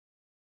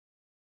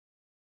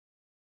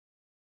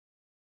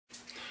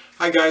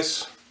Hi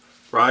guys,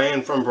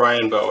 Brian from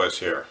Boas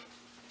here.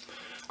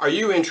 Are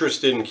you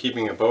interested in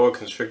keeping a boa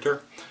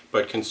constrictor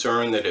but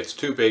concerned that it's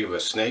too big of a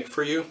snake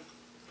for you?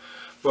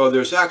 Well,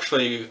 there's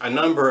actually a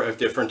number of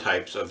different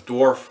types of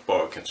dwarf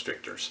boa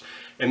constrictors,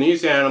 and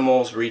these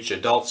animals reach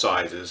adult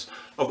sizes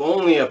of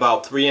only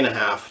about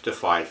 3.5 to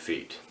 5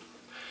 feet.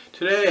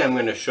 Today I'm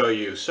going to show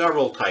you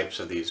several types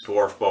of these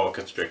dwarf boa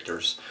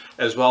constrictors,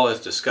 as well as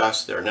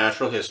discuss their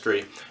natural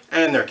history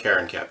and their care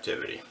in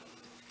captivity.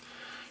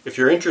 If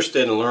you're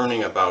interested in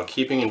learning about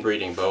keeping and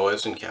breeding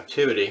boas in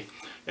captivity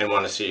and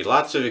want to see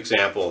lots of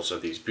examples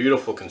of these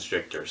beautiful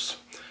constrictors,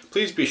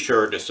 please be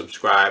sure to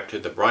subscribe to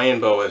the Brian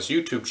Boas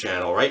YouTube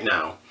channel right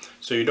now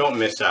so you don't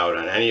miss out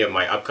on any of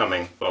my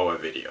upcoming boa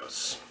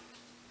videos.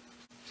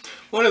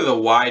 One of the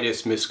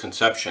widest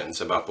misconceptions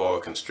about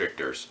boa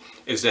constrictors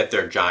is that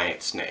they're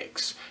giant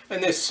snakes,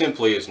 and this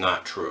simply is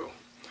not true.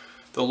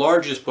 The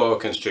largest boa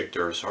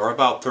constrictors are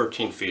about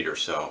 13 feet or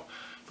so,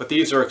 but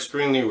these are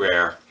extremely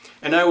rare,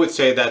 and I would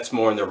say that's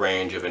more in the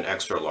range of an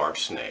extra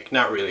large snake,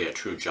 not really a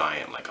true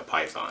giant like a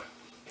python.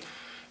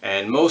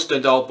 And most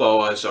adult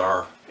boas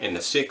are in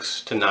the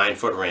 6 to 9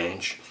 foot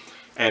range,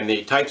 and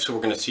the types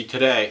we're going to see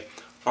today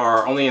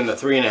are only in the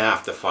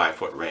 3.5 to 5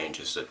 foot range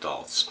as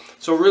adults.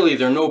 So really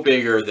they're no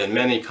bigger than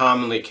many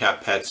commonly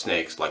kept pet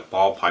snakes like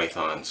ball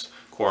pythons,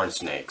 corn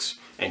snakes,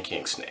 and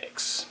king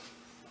snakes.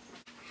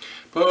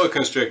 Boa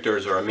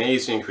constrictors are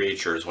amazing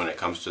creatures when it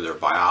comes to their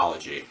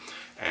biology,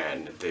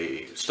 and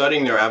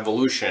studying their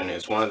evolution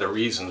is one of the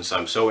reasons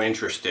I'm so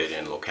interested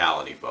in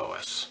locality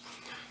boas.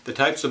 The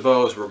types of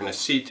boas we're going to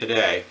see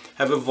today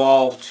have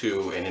evolved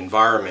to an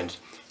environment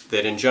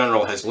that in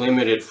general has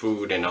limited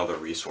food and other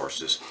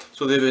resources.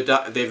 So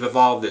they've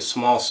evolved this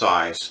small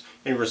size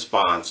in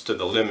response to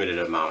the limited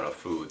amount of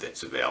food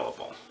that's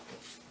available.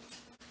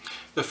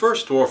 The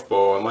first dwarf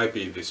boa might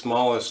be the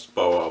smallest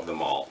boa of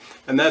them all,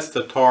 and that's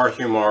the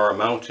Tarahumara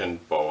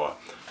mountain boa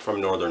from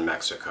northern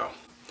Mexico.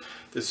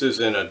 This is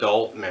an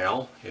adult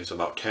male. He's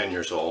about 10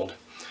 years old,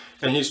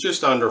 and he's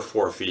just under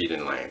 4 feet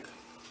in length.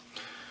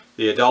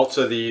 The adults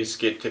of these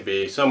get to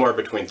be somewhere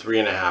between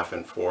 3.5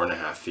 and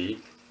 4.5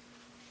 feet.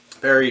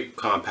 Very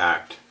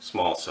compact,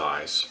 small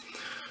size.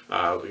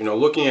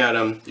 Looking at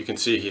him, you can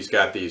see he's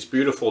got these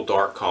beautiful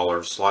dark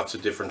colors, lots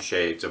of different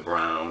shades of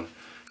brown,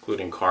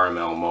 including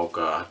caramel,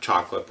 mocha,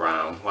 chocolate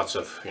brown, lots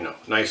of,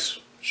 nice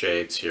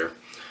shades here.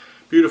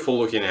 Beautiful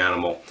looking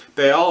animal.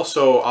 They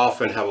also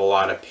often have a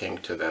lot of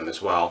pink to them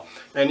as well,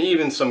 and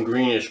even some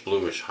greenish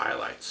bluish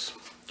highlights.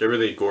 They're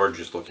really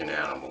gorgeous looking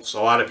animals. A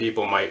lot of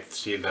people might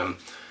see them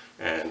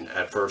and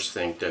at first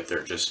think that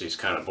they're just these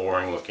kind of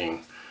boring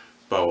looking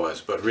boas,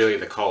 but really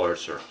the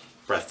colors are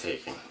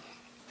breathtaking.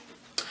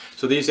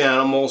 So these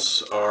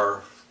animals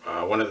are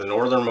one of the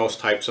northernmost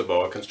types of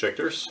boa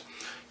constrictors,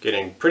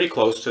 getting pretty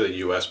close to the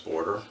US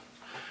border,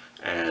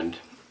 and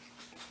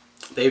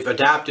they've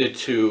adapted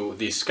to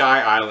the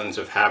sky islands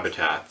of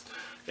habitat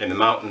in the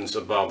mountains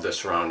above the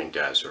surrounding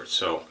desert.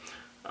 So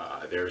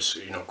there's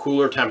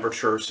cooler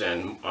temperatures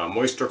and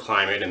moister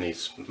climate in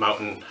these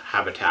mountain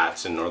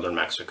habitats in northern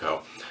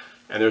Mexico,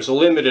 and there's a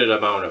limited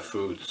amount of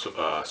food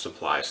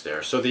supplies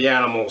there. So the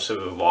animals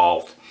have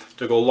evolved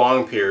to go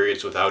long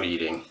periods without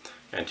eating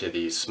and to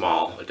these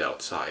small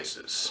adult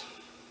sizes.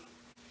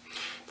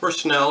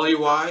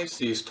 Personality-wise,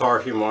 these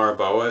Tarahumara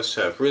boas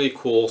have really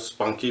cool,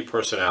 spunky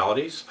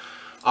personalities.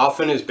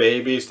 Often as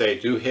babies they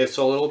do hiss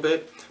a little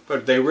bit,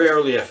 but they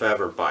rarely if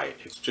ever bite.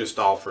 It's just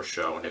all for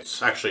show, and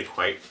it's actually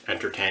quite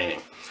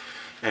entertaining.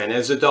 And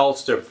as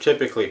adults they're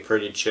typically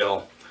pretty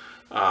chill.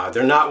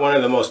 They're not one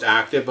of the most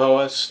active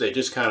boas. They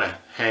just kind of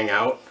hang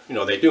out.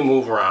 They do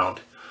move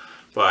around,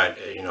 but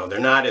they're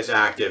not as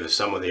active as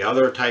some of the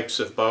other types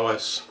of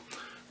boas,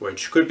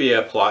 which could be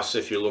a plus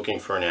if you're looking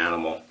for an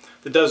animal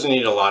that doesn't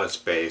need a lot of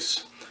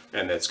space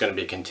and that's going to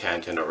be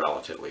content in a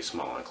relatively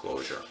small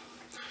enclosure.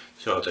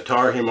 So the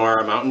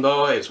Tarahumara mountain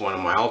boa is one of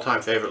my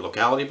all-time favorite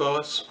locality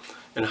boas,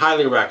 and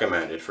highly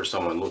recommended for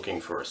someone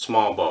looking for a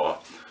small boa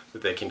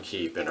that they can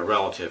keep in a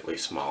relatively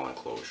small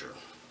enclosure.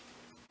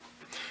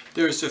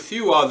 There's a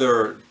few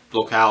other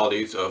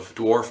localities of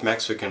dwarf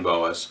Mexican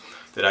boas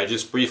that I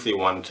just briefly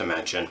wanted to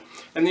mention,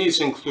 and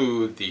these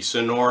include the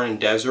Sonoran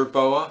desert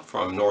boa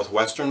from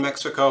northwestern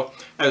Mexico,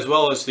 as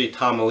well as the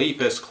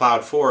Tamaulipas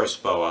cloud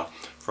forest boa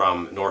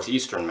from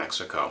northeastern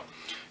Mexico.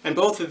 And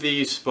both of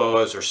these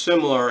boas are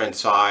similar in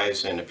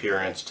size and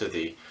appearance to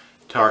the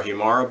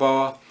Tarahumara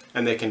boa,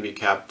 and they can be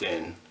kept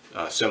in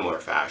a similar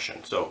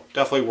fashion. So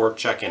definitely worth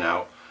checking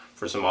out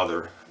for some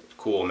other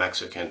cool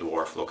Mexican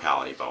dwarf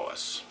locality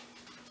boas.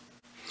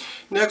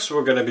 Next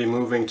we're going to be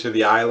moving to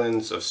the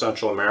islands of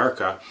Central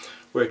America,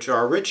 which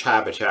are rich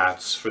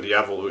habitats for the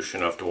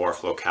evolution of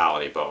dwarf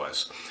locality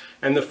boas.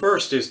 And the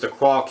first is the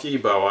Crawl Key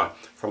boa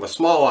from a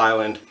small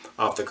island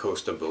off the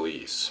coast of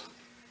Belize.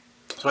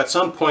 So at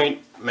some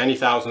point, many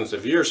thousands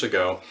of years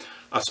ago,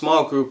 a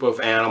small group of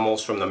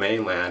animals from the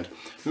mainland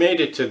made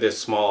it to this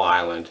small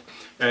island,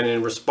 and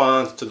in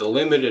response to the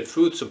limited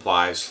food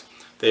supplies,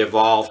 they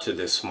evolved to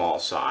this small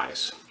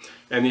size.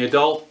 And the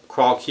adult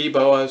Crawl Key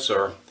boas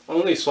are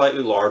only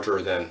slightly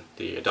larger than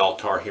the adult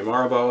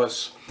Tarahumara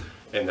boas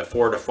in the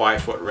 4 to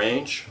 5 foot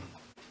range.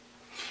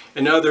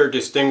 Another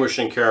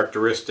distinguishing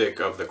characteristic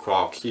of the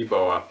Qual Key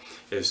boa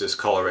is this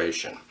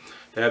coloration.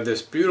 They have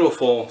this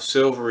beautiful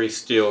silvery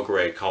steel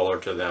gray color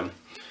to them.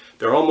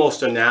 They're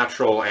almost a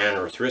natural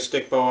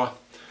anerythristic boa.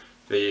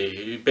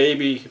 The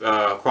baby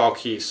Qual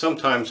Keys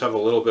sometimes have a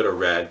little bit of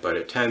red, but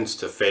it tends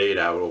to fade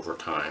out over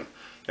time.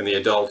 And the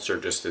adults are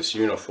just this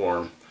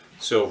uniform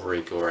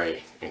silvery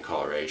gray in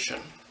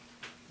coloration.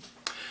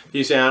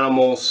 These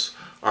animals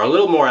are a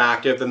little more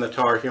active than the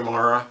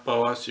Tarahumara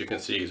boas. You can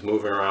see he's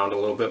moving around a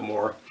little bit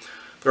more.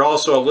 They're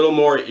also a little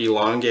more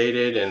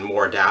elongated and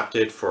more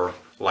adapted for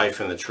life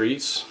in the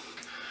trees.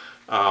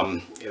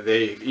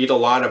 They eat a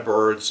lot of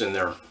birds in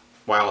their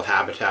wild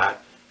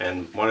habitat,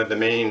 and one of the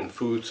main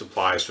food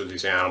supplies for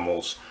these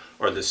animals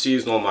are the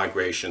seasonal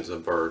migrations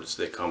of birds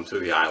that come through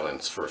the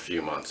islands for a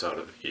few months out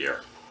of the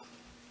year.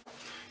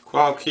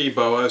 Qual Key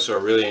boas are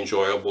really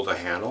enjoyable to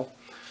handle.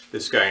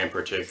 This guy in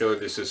particular,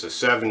 this is a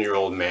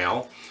 7-year-old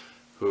male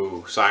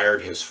who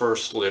sired his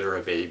first litter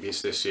of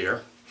babies this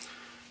year.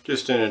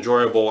 Just an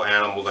enjoyable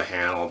animal to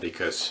handle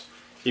because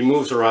he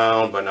moves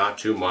around but not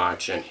too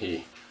much, and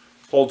he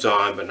holds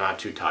on but not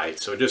too tight.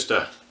 So just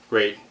a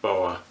great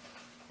boa.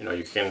 You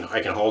know,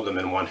 I can hold them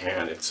in one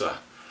hand. It's a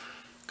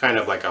kind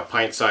of like a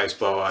pint-sized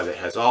boa that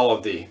has all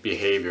of the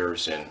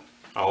behaviors and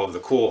all of the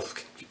cool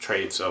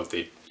traits of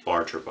the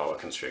larger boa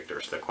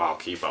constrictors, the Qual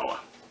Key boa.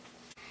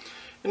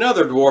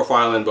 Another dwarf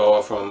island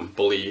boa from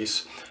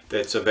Belize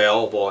that's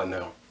available in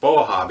the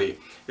boa hobby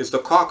is the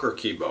cocker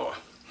key boa.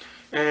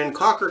 And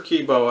cocker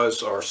key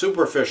boas are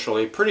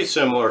superficially pretty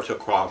similar to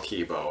Qual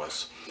Key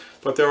boas,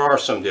 but there are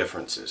some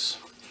differences.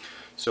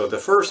 So the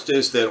first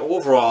is that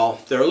overall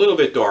they're a little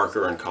bit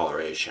darker in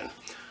coloration.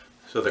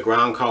 So the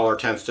ground color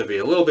tends to be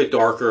a little bit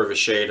darker of a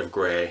shade of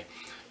gray.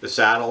 The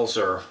saddles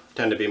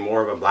tend to be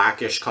more of a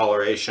blackish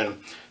coloration,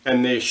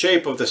 and the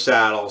shape of the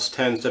saddles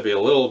tends to be a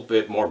little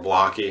bit more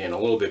blocky and a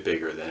little bit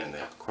bigger than in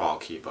the Qual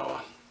Key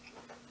boa.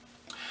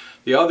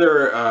 The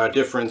other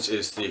difference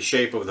is the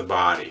shape of the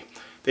body.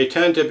 They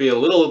tend to be a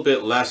little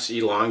bit less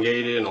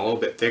elongated and a little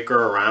bit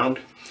thicker around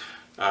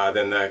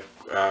than the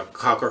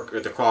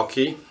Qual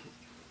Key.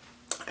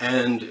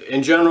 And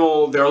in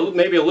general, they're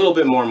maybe a little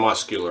bit more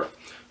muscular.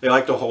 They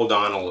like to hold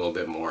on a little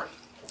bit more.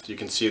 So you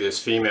can see this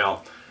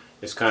female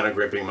is kind of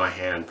gripping my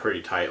hand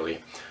pretty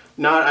tightly.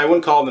 I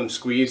wouldn't call them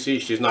squeezy.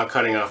 She's not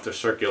cutting off the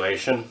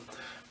circulation.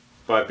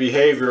 But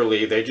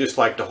behaviorally, they just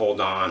like to hold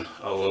on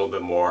a little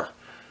bit more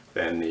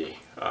than the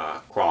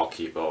Qual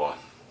Key boa.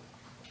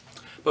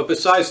 But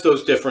besides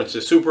those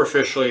differences,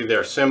 superficially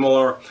they're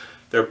similar.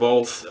 They're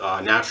both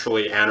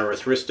naturally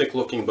anerythristic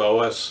looking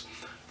boas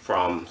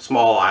from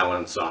small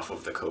islands off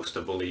of the coast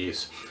of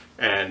Belize,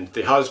 and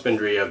the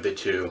husbandry of the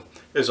two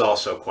is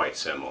also quite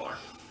similar.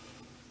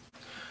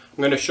 I'm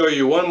going to show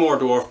you one more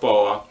dwarf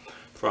boa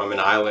from an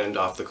island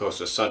off the coast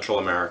of Central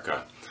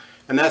America,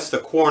 and that's the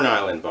Corn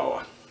Island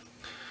boa.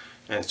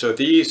 And so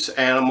these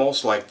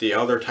animals, like the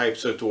other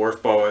types of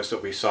dwarf boas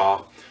that we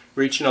saw,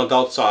 reach an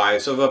adult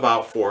size of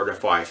about 4 to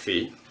 5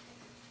 feet.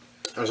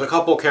 There's a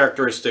couple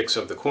characteristics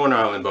of the Corn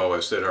Island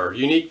boas that are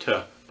unique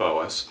to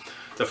boas.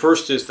 The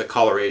first is the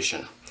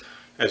coloration.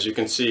 As you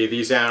can see,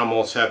 these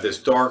animals have this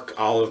dark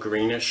olive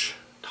greenish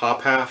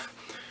top half,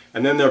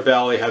 and then their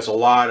belly has a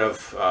lot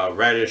of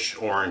reddish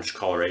orange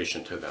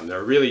coloration to them.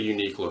 They're really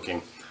unique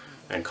looking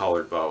and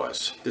colored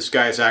boas. This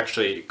guy is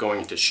actually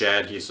going to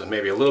shed. He's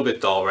maybe a little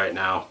bit dull right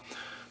now,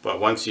 but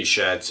once he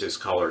sheds, his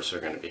colors are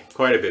going to be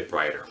quite a bit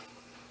brighter.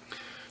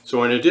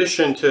 So in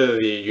addition to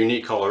the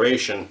unique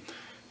coloration,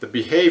 the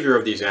behavior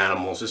of these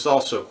animals is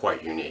also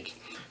quite unique.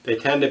 They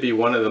tend to be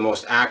one of the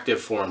most active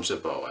forms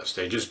of boas.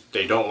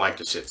 They don't like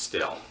to sit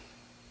still.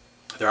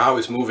 They're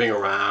always moving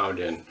around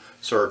and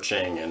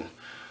searching, and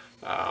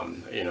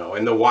you know,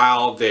 in the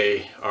wild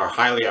they are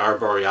highly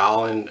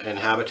arboreal in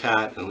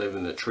habitat and live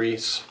in the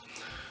trees.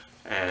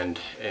 And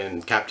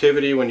in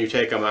captivity, when you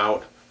take them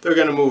out, they're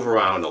going to move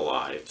around a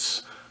lot.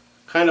 It's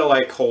kind of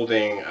like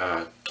holding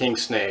a king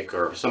snake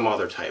or some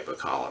other type of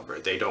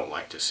colubrid. They don't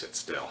like to sit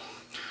still.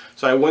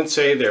 So I wouldn't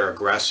say they're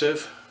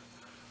aggressive.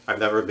 I've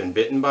never been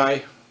bitten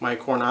by my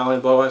Corn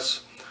Island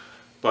boas,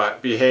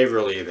 but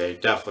behaviorally they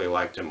definitely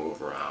like to move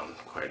around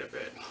quite a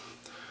bit.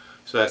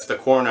 So that's the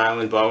Corn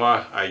Island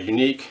boa, a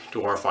unique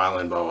dwarf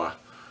island boa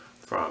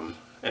from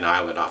an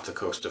island off the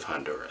coast of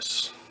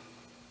Honduras.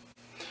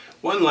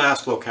 One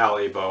last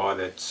locality boa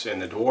that's in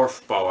the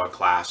dwarf boa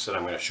class that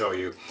I'm going to show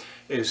you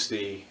is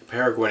the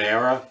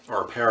Paraguanera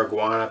or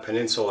Paraguana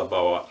Peninsula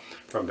boa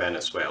from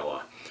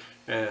Venezuela.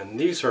 And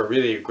these are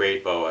really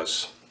great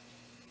boas.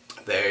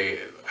 They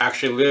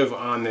actually live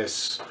on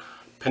this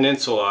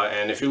peninsula,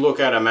 and if you look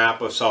at a map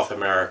of South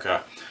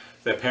America,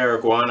 the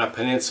Paraguana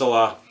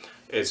Peninsula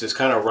is this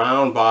kind of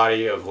round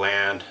body of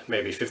land,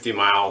 maybe 50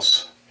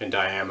 miles in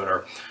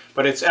diameter,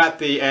 but it's at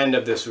the end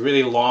of this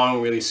really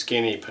long, really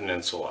skinny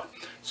peninsula.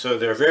 So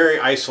they're very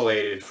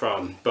isolated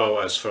from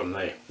boas from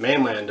the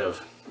mainland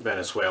of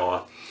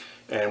Venezuela.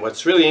 And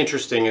what's really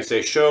interesting is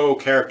they show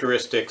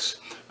characteristics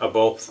of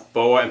both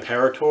Boa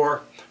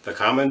imperator, the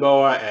common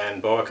boa,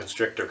 and Boa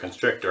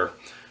constrictor,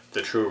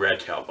 the true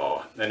red-tailed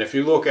boa. And if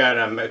you look at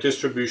a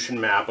distribution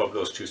map of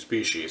those two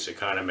species, it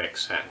kind of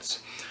makes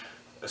sense.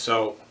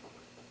 So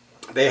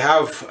they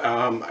have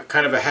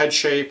kind of a head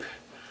shape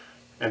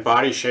and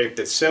body shape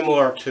that's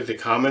similar to the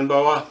common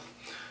boa,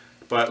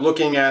 but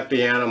looking at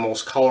the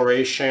animal's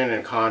coloration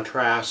and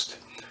contrast,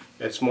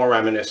 it's more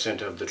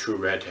reminiscent of the true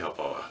red-tailed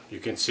boa. You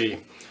can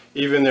see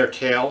even their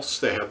tails,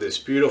 they have this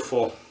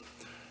beautiful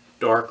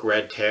dark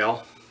red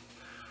tail,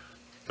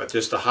 but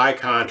just a high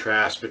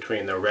contrast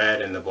between the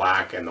red and the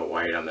black and the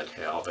white on the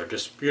tail. They're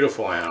just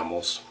beautiful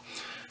animals.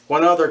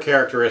 One other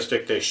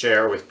characteristic they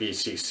share with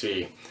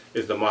BCC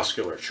is the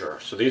musculature.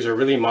 So these are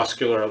really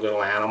muscular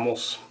little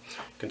animals.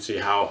 You can see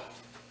how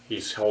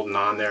he's holding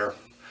on there.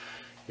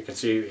 You can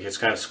see his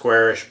kind of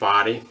squarish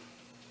body.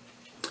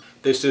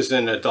 This is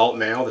an adult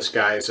male. This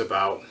guy is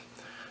about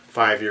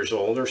 5 years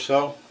old or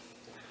so.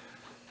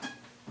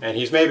 And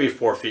he's maybe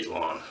 4 feet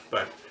long,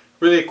 but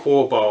really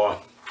cool boa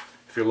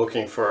if you're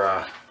looking for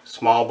a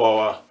small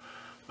boa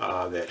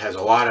that has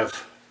a lot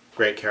of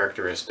great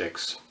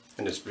characteristics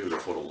and is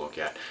beautiful to look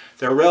at.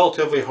 They're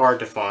relatively hard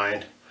to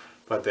find,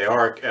 but they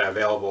are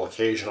available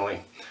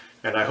occasionally,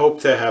 and I hope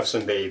to have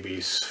some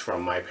babies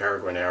from my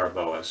Peregrinaria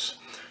boas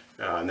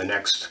in the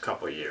next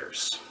couple of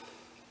years.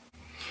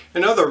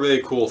 Another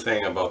really cool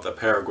thing about the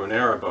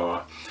Peregrinaria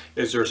boa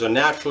is there's a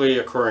naturally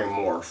occurring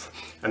morph,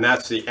 and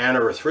that's the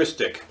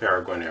anerythristic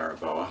Peregrinaria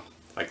boa,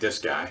 like this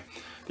guy.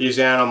 These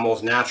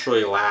animals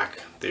naturally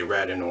lack the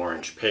red and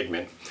orange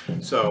pigment,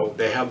 so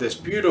they have this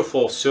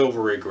beautiful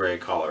silvery gray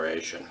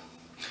coloration.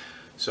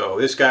 So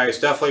this guy is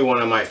definitely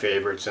one of my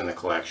favorites in the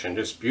collection.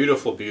 Just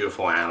beautiful,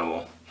 beautiful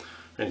animal.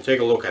 And take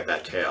a look at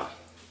that tail.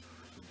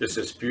 Just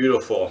this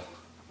beautiful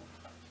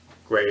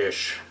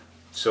grayish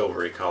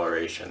silvery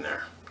coloration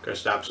there.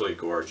 Just absolutely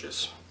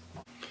gorgeous.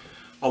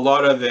 A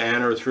lot of the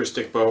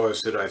anerythristic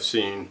boas that I've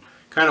seen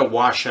kind of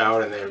wash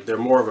out, and they're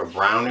more of a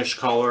brownish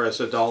color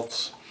as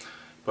adults.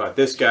 But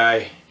this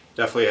guy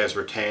definitely has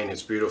retained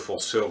his beautiful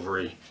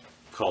silvery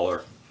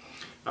color.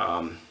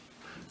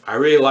 I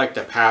really like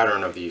the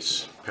pattern of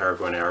these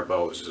Peregrinaria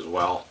boas as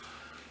well.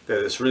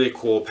 They're this really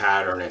cool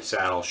pattern and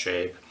saddle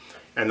shape,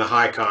 and the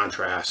high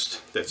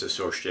contrast that's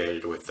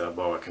associated with the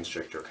Boa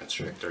constrictor,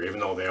 even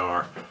though they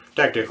are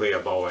technically a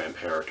Boa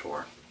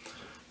imperator.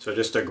 So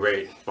just a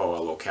great boa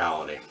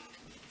locality.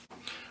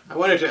 I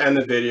wanted to end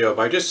the video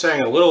by just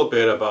saying a little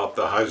bit about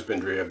the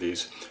husbandry of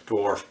these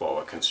dwarf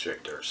boa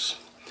constrictors.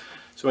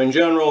 So in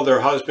general,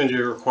 their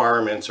husbandry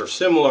requirements are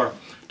similar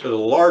to the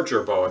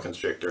larger boa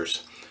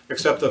constrictors,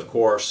 except of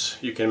course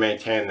you can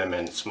maintain them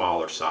in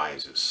smaller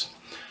sizes.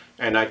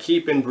 And I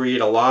keep and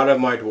breed a lot of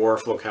my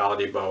dwarf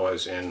locality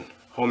boas in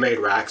homemade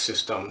rack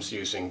systems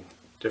using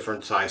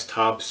different size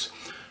tubs,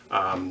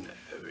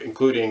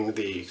 including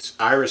the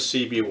Iris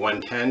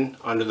CB110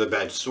 under the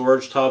bed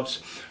storage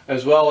tubs,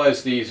 as well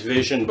as these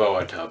Vision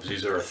boa tubs.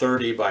 These are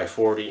 30 by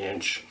 40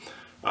 inch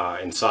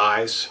in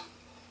size,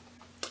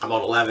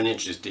 about 11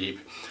 inches deep,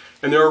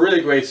 and they're a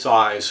really great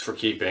size for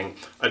keeping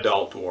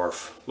adult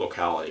dwarf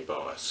locality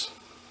boas.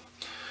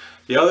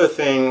 The other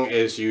thing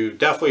is you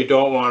definitely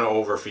don't want to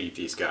overfeed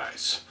these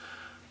guys.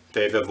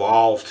 They've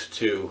evolved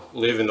to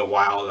live in the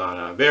wild on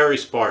a very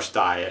sparse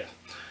diet.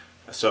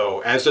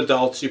 So as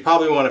adults, you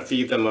probably want to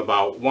feed them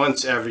about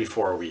once every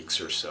 4 weeks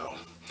or so.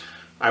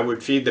 I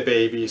would feed the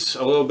babies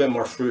a little bit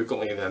more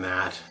frequently than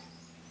that,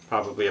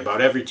 probably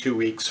about every 2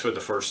 weeks for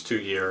the first 2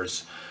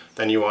 years.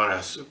 Then you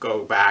want to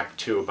go back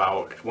to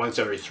about once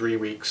every 3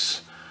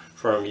 weeks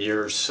from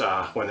years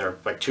when they're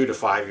like 2 to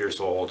 5 years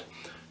old,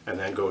 and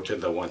then go to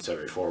the once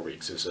every 4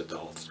 weeks as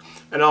adults.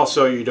 And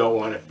also you don't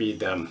want to feed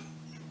them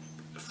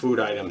food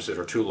items that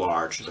are too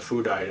large. The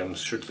food items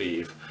should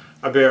leave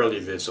a barely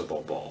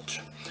visible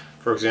bulge.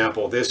 For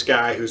example, this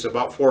guy who's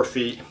about 4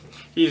 feet,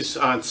 he's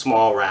on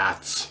small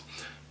rats,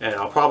 and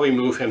I'll probably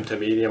move him to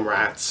medium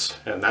rats,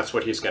 and that's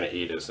what he's going to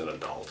eat as an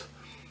adult.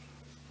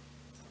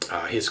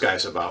 His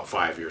guy's about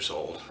 5 years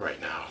old right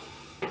now.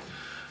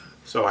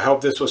 So I hope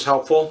this was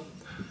helpful.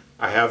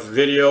 I have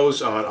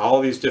videos on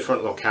all these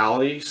different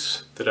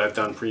localities that I've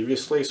done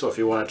previously, so if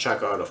you want to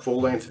check out a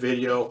full-length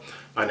video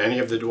on any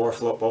of the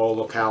dwarf boa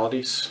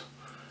localities,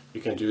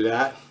 you can do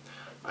that.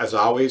 As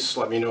always,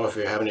 let me know if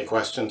you have any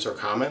questions or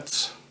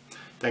comments.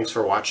 Thanks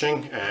for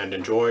watching, and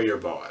enjoy your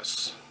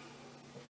boas.